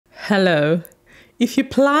Hello. If you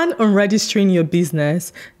plan on registering your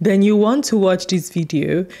business, then you want to watch this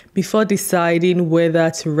video before deciding whether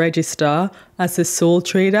to register as a sole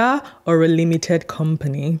trader or a limited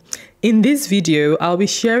company. In this video, I'll be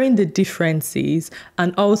sharing the differences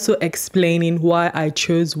and also explaining why I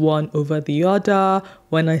chose one over the other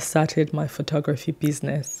when I started my photography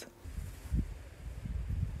business.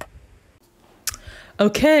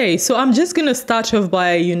 Okay, so I'm just going to start off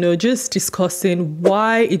by, just discussing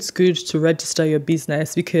why it's good to register your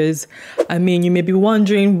business, because, you may be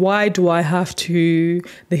wondering, why do I have to?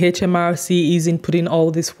 The HMRC isn't putting all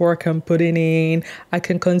this work I'm putting in. I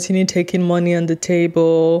can continue taking money on the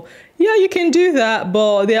table. Yeah, you can do that,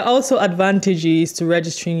 but there are also advantages to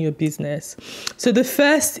registering your business. So the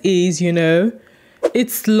first is,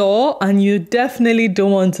 it's law, and you definitely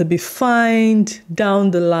don't want to be fined down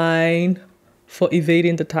the line for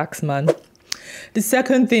evading the tax man. The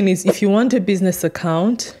second thing is, if you want a business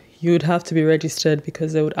account, you would have to be registered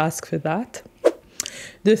because they would ask for that.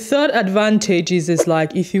 The third advantage is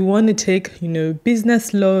like, if you want to take,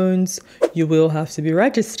 business loans, you will have to be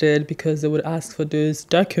registered because they would ask for those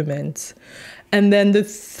documents. And then the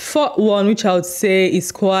fourth one, which I would say is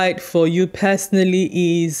quite for you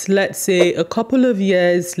personally, is, let's say, a couple of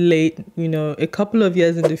years late, a couple of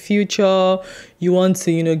years in the future, you want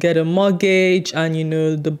to, get a mortgage, and,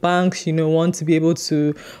 the banks, want to be able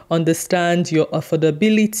to understand your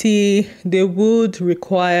affordability. They would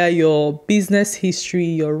require your business history,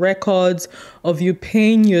 your records of you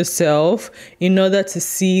paying yourself in order to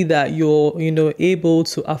see that you're, able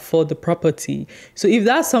to afford the property. So if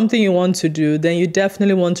that's something you want to do, then you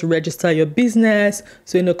definitely want to register your business.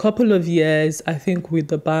 So in a couple of years, I think with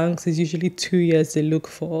the banks, it's usually 2 years they look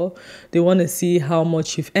for. They want to see how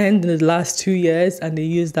much you've earned in the last 2 years, and they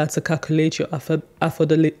use that to calculate your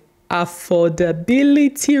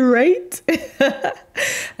affordability rate.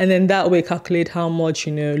 And then that way calculate how much,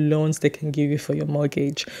 loans they can give you for your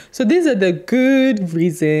mortgage. So these are the good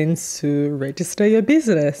reasons to register your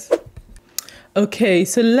business. Okay,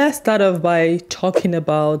 so let's start off by talking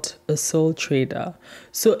about a sole trader.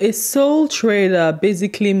 So a sole trader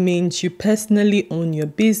basically means you personally own your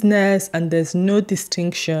business and there's no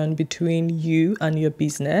distinction between you and your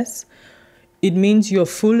business. It means you're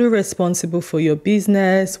fully responsible for your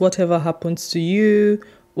business. Whatever happens to you,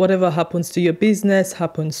 whatever happens to your business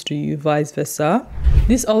happens to you, vice versa.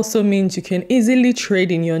 This also means you can easily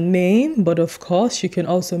trade in your name, but of course you can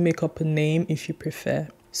also make up a name if you prefer.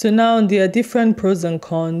 So now there are different pros and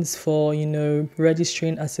cons for,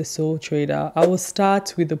 registering as a sole trader. I will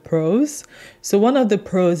start with the pros. So one of the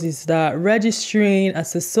pros is that registering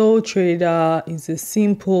as a sole trader is a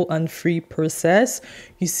simple and free process.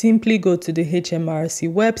 You simply go to the HMRC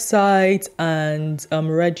website and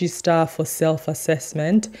register for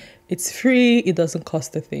self-assessment. It's free, it doesn't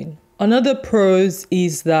cost a thing. Another pros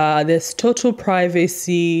is that there's total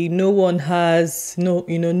privacy. No one except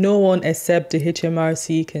the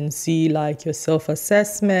HMRC can see like your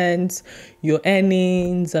self-assessments, your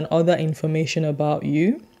earnings, and other information about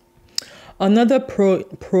you. Another pro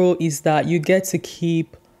is that you get to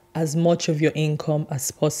keep as much of your income as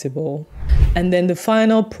possible. And then the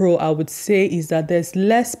final pro I would say is that there's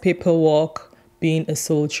less paperwork being a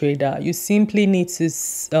sole trader. You simply need to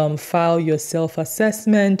file your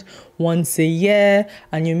self-assessment once a year,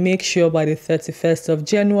 and you make sure by the 31st of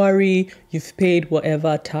January you've paid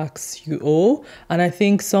whatever tax you owe. And I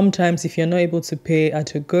think sometimes if you're not able to pay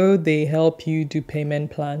at a go, they help you do payment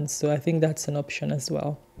plans. So I think that's an option as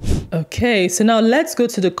well. Okay, so now let's go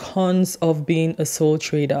to the cons of being a sole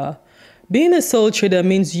trader. Being a sole trader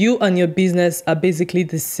means you and your business are basically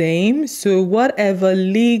the same. So whatever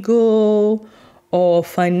legal or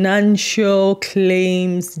financial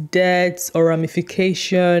claims, debts, or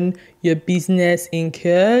ramification your business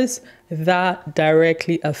incurs, that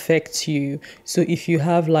directly affects you. So if you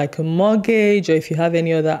have like a mortgage, or if you have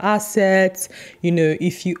any other assets,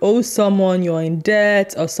 if you owe someone, you're in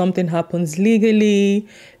debt, or something happens legally,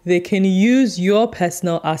 they can use your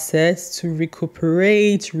personal assets to recoup,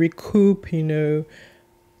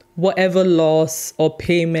 whatever loss or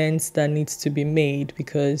payments that needs to be made,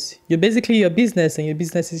 because you're basically your business and your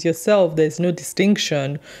business is yourself. There's no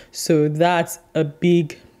distinction. So that's a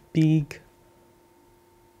big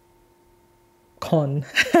con.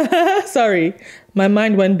 Sorry, my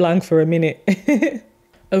mind went blank for a minute.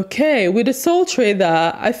 Okay, with a sole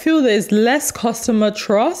trader, I feel there's less customer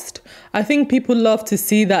trust. I think people love to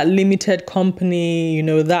see that limited company,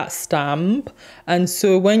 that stamp. And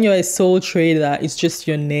so when you're a sole trader, it's just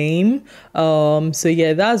your name. So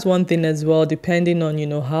yeah, that's one thing as well, depending on,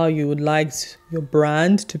 how you would like your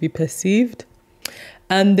brand to be perceived.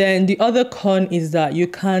 And then the other con is that you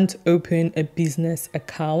can't open a business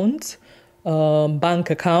account, bank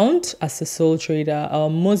account as a sole trader.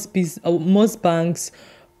 Most banks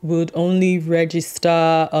would only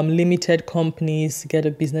register limited companies to get a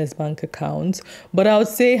business bank account. But I would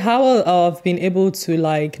say how I've been able to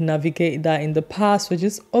like navigate that in the past was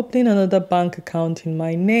just opening another bank account in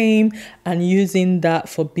my name and using that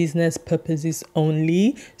for business purposes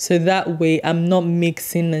only. So that way I'm not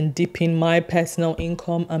mixing and dipping my personal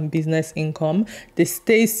income and business income. They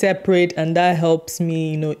stay separate, and that helps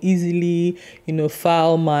me, easily,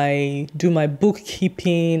 do my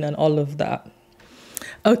bookkeeping and all of that.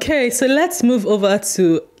 Okay, so let's move over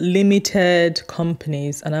to limited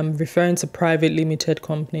companies, and I'm referring to private limited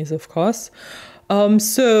companies, of course.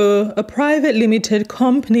 So a private limited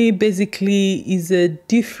company basically is a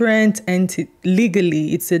different entity.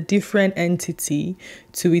 Legally, it's a different entity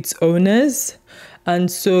to its owners.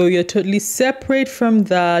 And so you're totally separate from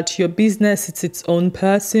that. Your business, it's its own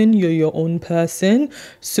person. You're your own person.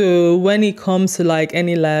 So when it comes to like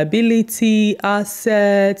any liability,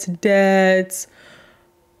 assets, debts,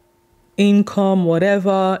 income,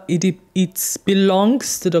 whatever, it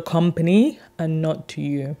belongs to the company and not to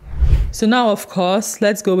you. So now, of course,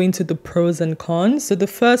 let's go into the pros and cons. So the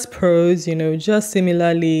first pros, just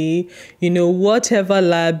similarly, whatever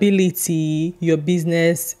liability your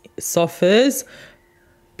business suffers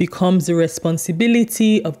becomes the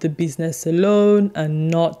responsibility of the business alone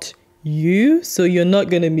and not you. So you're not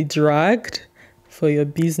going to be dragged for your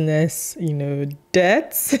business,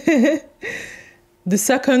 debts. The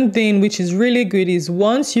second thing, which is really good, is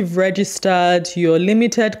once you've registered your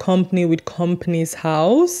limited company with Companies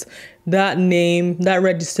House, that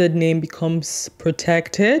registered name becomes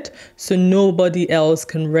protected, so nobody else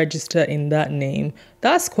can register in that name.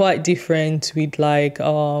 That's quite different with like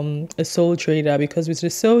a sole trader, because with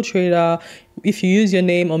a sole trader, if you use your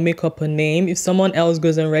name or make up a name, if someone else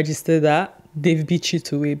goes and register that, they've beat you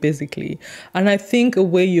to it basically. And I think a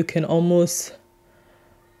way you can almost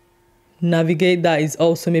navigate that is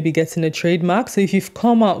also maybe getting a trademark. So if you've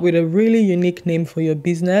come up with a really unique name for your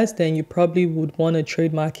business, then you probably would want to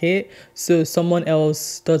trademark it so someone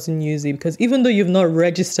else doesn't use it. Because even though you've not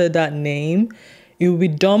registered that name, it would be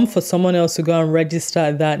dumb for someone else to go and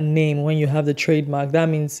register that name when you have the trademark. That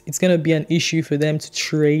means it's going to be an issue for them to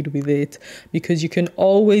trade with it, because you can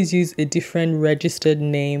always use a different registered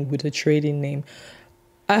name with a trading name.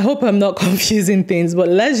 I hope I'm not confusing things, but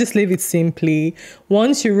let's just leave it simply.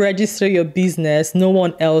 Once you register your business, no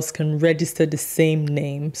one else can register the same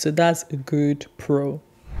name. So that's a good pro.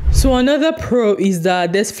 So another pro is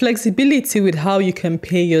that there's flexibility with how you can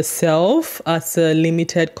pay yourself as a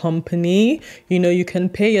limited company. You can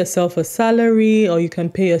pay yourself a salary, or you can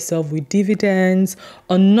pay yourself with dividends.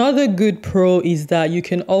 Another good pro is that you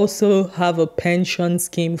can also have a pension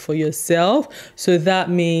scheme for yourself. So that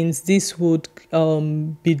means this would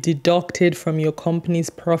be deducted from your company's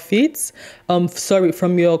profits,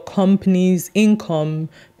 from your company's income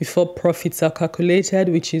before profits are calculated,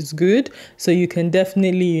 which is good. So you can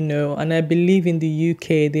definitely, and I believe in the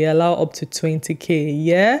UK, they allow up to 20k a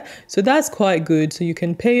year. So that's quite good. So you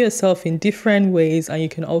can pay yourself in different ways, and you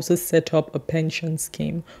can also set up a pension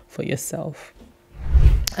scheme for yourself.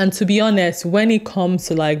 And to be honest, when it comes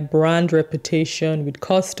to like brand reputation with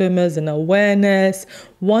customers and awareness,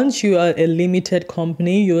 once you are a limited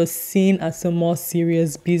company, you are seen as a more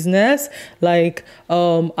serious business. Like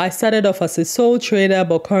I started off as a sole trader,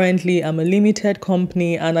 but currently I'm a limited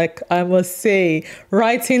company. And I must say,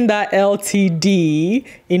 writing that LTD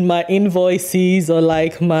in my invoices or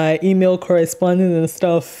like my email correspondence and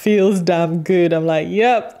stuff feels damn good. I'm like,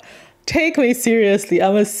 yep. Take me seriously.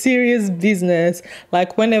 I'm a serious business.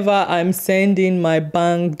 Like whenever I'm sending my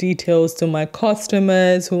bank details to my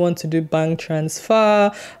customers who want to do bank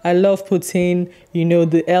transfer, I love putting,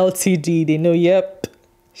 the LTD. They know, yep,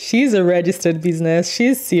 she's a registered business.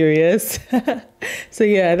 She's serious. So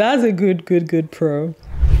yeah, that's a good pro.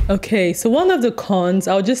 Okay, so one of the cons,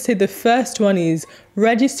 I'll just say the first one is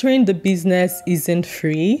registering the business isn't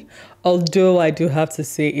free. Although I do have to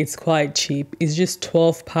say it's quite cheap. It's just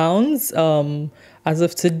 £12. As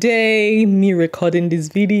of today, me recording this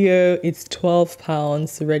video, it's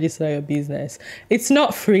 £12 to register your business. It's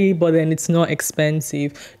not free, but then it's not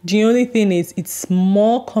expensive. The only thing is it's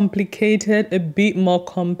more complicated, a bit more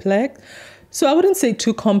complex. So I wouldn't say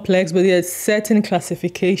too complex, but there's certain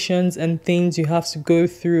classifications and things you have to go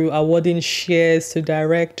through, awarding shares to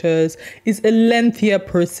directors. It's a lengthier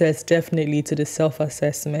process, definitely, to the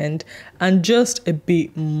self-assessment, and just a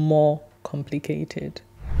bit more complicated.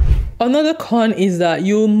 Another con is that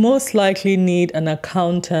you'll most likely need an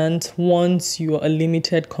accountant once you're a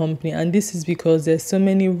limited company. And this is because there's so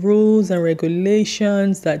many rules and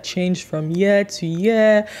regulations that change from year to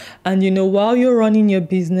year. And, while you're running your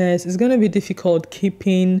business, it's going to be difficult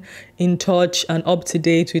keeping in touch and up to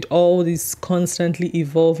date with all these constantly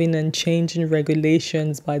evolving and changing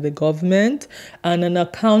regulations by the government. And an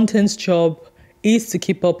accountant's job is to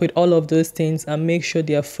keep up with all of those things and make sure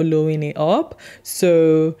they are following it up.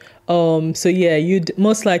 So yeah, you'd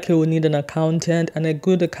most likely will need an accountant, and a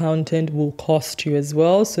good accountant will cost you as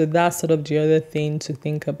well. So that's sort of the other thing to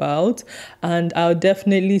think about. And I would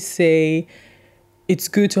definitely say it's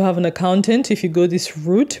good to have an accountant if you go this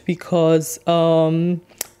route, because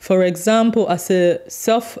for example, as a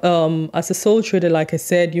sole trader, like I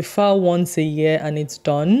said, you file once a year and it's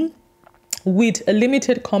done. With a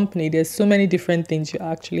limited company, there's so many different things you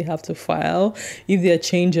actually have to file. If there are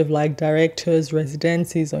change of like directors,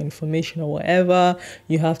 residencies, or information or whatever,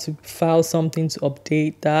 you have to file something to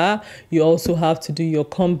update that. You also have to do your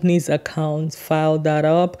company's accounts, file that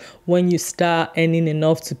up. When you start earning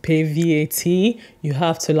enough to pay VAT, you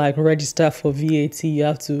have to like register for VAT. You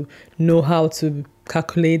have to know how to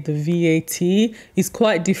calculate the VAT. Is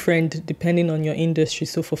quite different depending on your industry.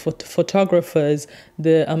 So for photographers,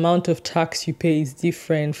 the amount of tax you pay is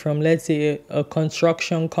different from, let's say, a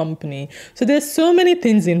construction company. So there's so many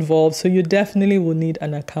things involved. So you definitely will need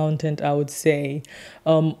an accountant, I would say.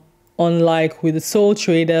 Unlike with a sole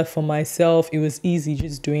trader, for myself, it was easy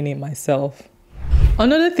just doing it myself.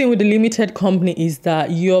 Another thing with the limited company is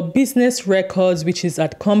that your business records, which is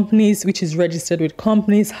registered with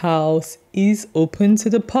Companies House, is open to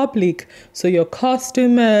the public. So your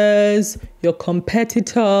customers, your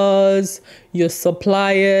competitors, your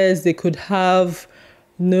suppliers, they could have,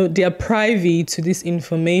 they are privy to this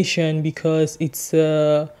information because it's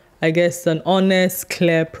I guess an honest,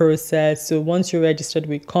 clear process. So once you're registered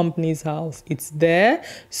with Companies House, it's there.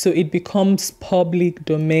 So it becomes public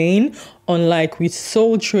domain, unlike with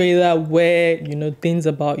sole trader where, things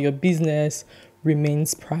about your business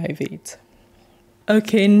remains private.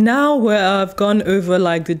 Okay, now where I've gone over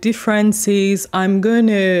like the differences, I'm going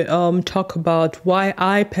to talk about why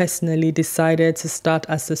I personally decided to start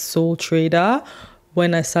as a sole trader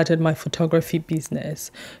when I started my photography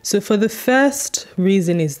business. So for the first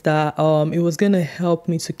reason is that it was going to help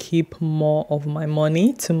me to keep more of my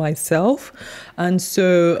money to myself. And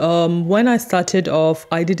so when I started off,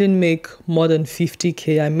 I didn't make more than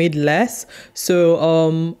 50K. I made less.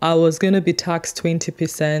 So I was going to be taxed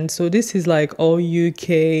 20%. So this is like all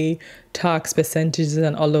UK tax percentages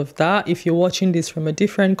and all of that. If you're watching this from a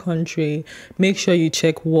different country, make sure you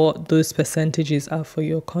check what those percentages are for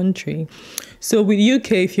your country. So with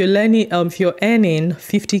UK, if you're earning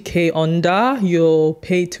 50K under, you'll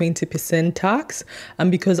pay 20% tax.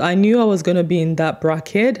 And because I knew I was going to be in that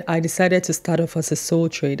bracket, I decided to start off as a sole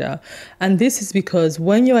trader. And this is because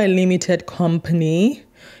when you're a limited company,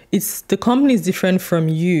 the company is different from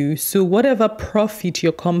you. So whatever profit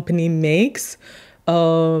your company makes,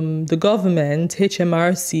 the government,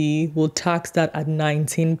 HMRC, will tax that at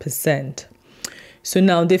 19%. So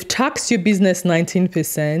now they've taxed your business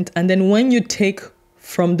 19%, and then when you take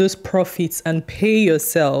from those profits and pay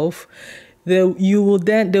yourself, they will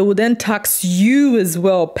then tax you as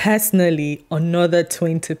well personally another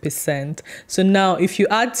 20%. So now if you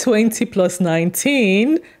add 20 plus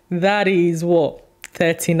 19, that is what?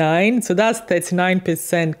 39. So that's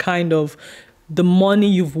 39% kind of the money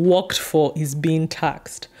you've worked for is being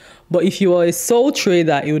taxed. But if you were a sole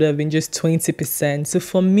trader, it would have been just 20%. So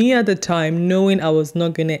for me at the time, knowing I was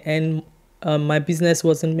not going to earn, my business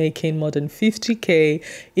wasn't making more than 50K,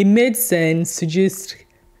 it made sense to just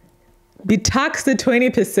be taxed at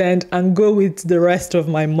 20% and go with the rest of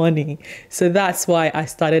my money. So that's why I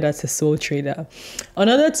started as a sole trader.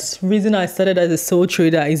 Another reason I started as a sole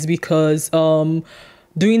trader is because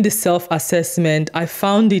doing the self-assessment, I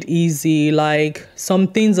found it easy. Like some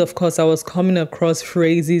things, of course, I was coming across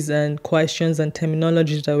phrases and questions and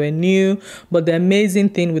terminologies that were new. But the amazing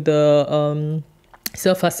thing with the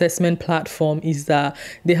self-assessment platform is that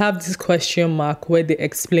they have this question mark where they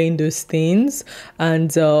explain those things.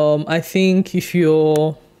 And I think if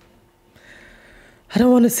you're, I don't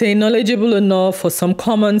want to say knowledgeable enough, for some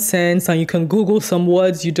common sense, and you can Google some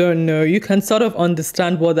words you don't know, you can sort of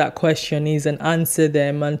understand what that question is and answer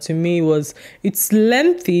them. And to me, it's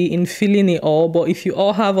lengthy in filling it all, but if you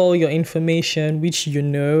all have all your information, which you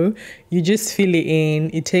just fill it in.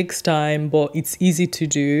 It takes time, but it's easy to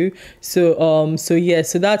do. So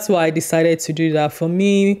that's why I decided to do that. For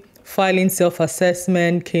me, filing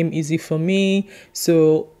self-assessment came easy for me.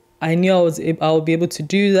 So I knew I would be able to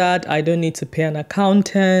do that. I don't need to pay an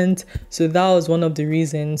accountant. So that was one of the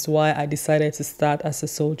reasons why I decided to start as a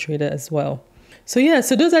sole trader as well. So yeah,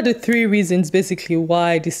 so those are the 3 reasons basically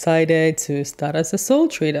why I decided to start as a sole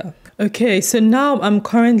trader. Okay, so now I'm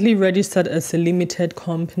currently registered as a limited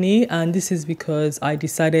company, and this is because I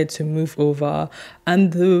decided to move over.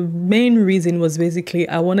 And the main reason was basically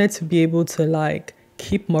I wanted to be able to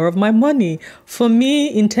keep more of my money. For me,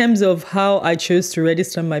 in terms of how I chose to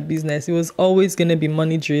register my business, it was always going to be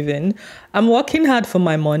money driven. I'm working hard for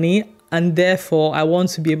my money, and therefore I want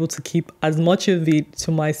to be able to keep as much of it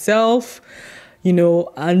to myself,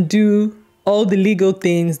 and do all the legal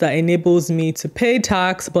things that enables me to pay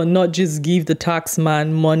tax, but not just give the tax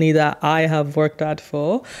man money that I have worked hard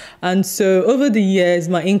for. And so over the years,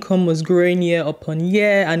 my income was growing year upon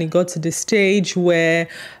year, and it got to the stage where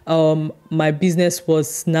my business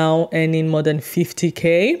was now earning more than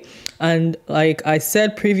 50K. And like I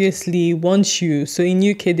said previously, so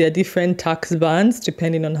in UK, there are different tax bands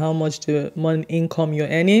depending on how much the money income you're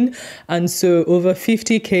earning. And so over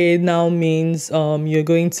 50K now means you're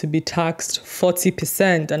going to be taxed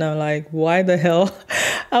 40%. And I'm like, why the hell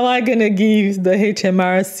am I going to give the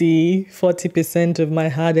HMRC 40% of my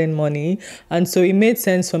hard-earned money? And so it made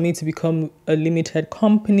sense for me to become a limited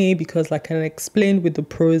company because, like I explained with the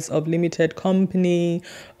pros of limited company,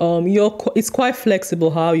 it's quite flexible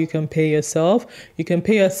how you can pay yourself. You can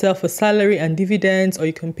pay yourself a salary and dividends, or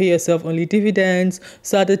you can pay yourself only dividends.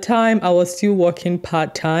 So at the time, I was still working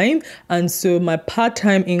part-time. And so my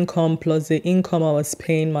part-time income plus the income I was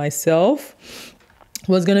paying myself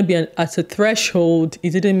was going to be at a threshold. It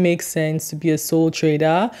didn't make sense to be a sole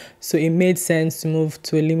trader. So it made sense to move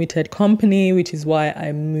to a limited company, which is why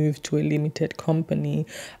I moved to a limited company.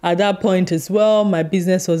 At that point as well, my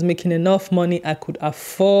business was making enough money. I could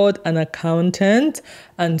afford an accountant.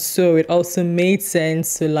 And so it also made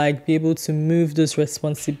sense to be able to move this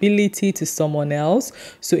responsibility to someone else.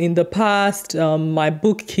 So in the past, my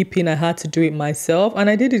bookkeeping, I had to do it myself. And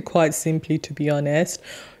I did it quite simply, to be honest.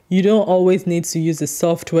 You don't always need to use a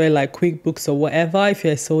software like QuickBooks or whatever. If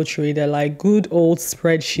you're a sole trader, good old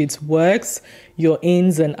spreadsheets works, your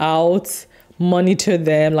ins and outs, monitor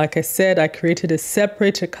them. Like I said, I created a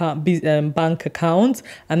separate bank account,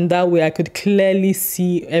 and that way I could clearly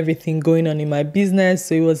see everything going on in my business.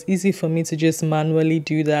 So it was easy for me to just manually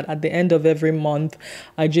do that. At the end of every month,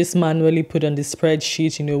 I just manually put on the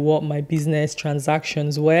spreadsheet, what my business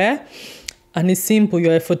transactions were. And it's simple.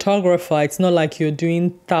 You're a photographer. It's not like you're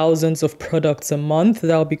doing thousands of products a month.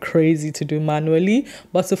 That would be crazy to do manually.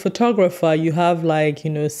 But as a photographer, you have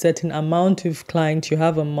certain amount of clients you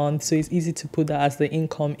have a month. So it's easy to put that as the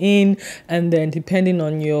income in. And then depending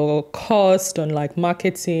on your cost on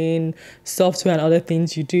marketing, software and other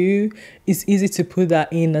things you do, it's easy to put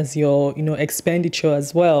that in as your, expenditure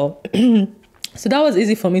as well. So that was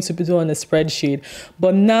easy for me to do on a spreadsheet.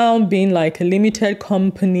 But now being a limited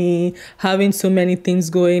company, having so many things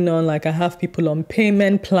going on, I have people on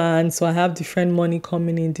payment plans, so I have different money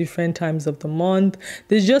coming in different times of the month.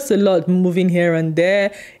 There's just a lot moving here and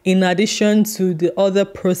there. In addition to the other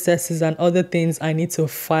processes and other things I need to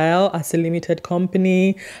file as a limited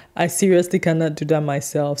company, I seriously cannot do that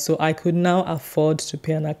myself. So I could now afford to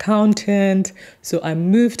pay an accountant. So I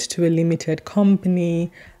moved to a limited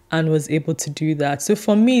company and was able to do that. So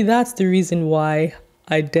for me, that's the reason why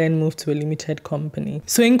I then moved to a limited company.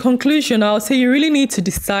 So in conclusion, I'll say you really need to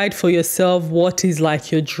decide for yourself what is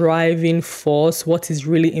your driving force, what is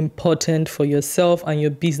really important for yourself and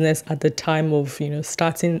your business at the time of,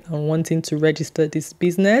 starting and wanting to register this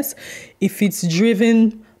business. If it's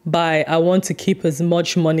driven by I want to keep as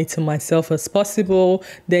much money to myself as possible,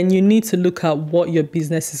 then you need to look at what your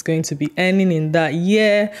business is going to be earning in that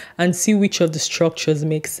year and see which of the structures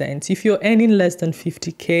make sense. If you're earning less than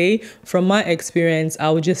 50K, from my experience, I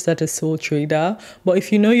would just start a sole trader. But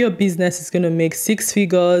if your business is going to make 6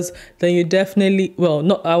 figures, then you definitely,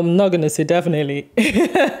 I'm not going to say definitely.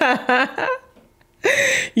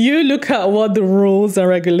 You look at what the rules and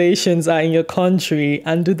regulations are in your country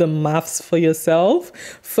and do the maths for yourself.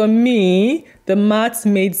 For me, the maths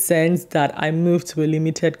made sense that I moved to a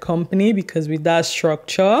limited company because with that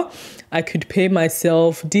structure, I could pay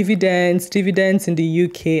myself dividends. Dividends in the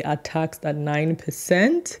UK are taxed at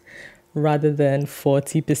 9% rather than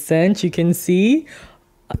 40%. You can see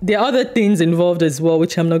there are other things involved as well,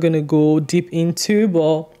 which I'm not going to go deep into,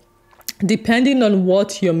 but depending on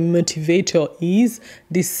what your motivator is,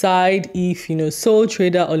 decide if, sole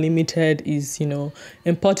trader or limited is,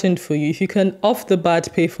 important for you. If you can off the bat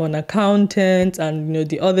pay for an accountant and,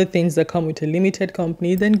 the other things that come with a limited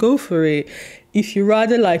company, then go for it. If you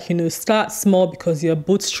rather like, start small because you're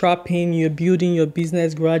bootstrapping, you're building your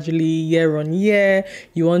business gradually year on year,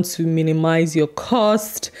 you want to minimize your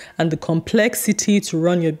cost and the complexity to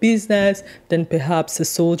run your business, then perhaps a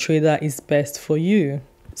sole trader is best for you.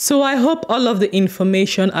 So I hope all of the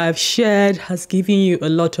information I've shared has given you a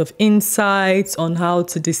lot of insights on how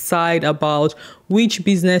to decide about which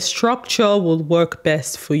business structure will work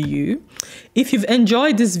best for you. If you've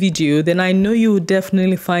enjoyed this video, then I know you will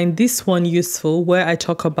definitely find this one useful, where I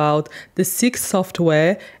talk about the 6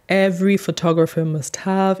 software every photographer must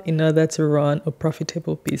have in order to run a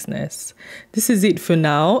profitable business. This is it for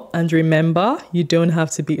now, and remember, you don't have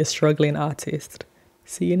to be a struggling artist.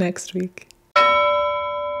 See you next week.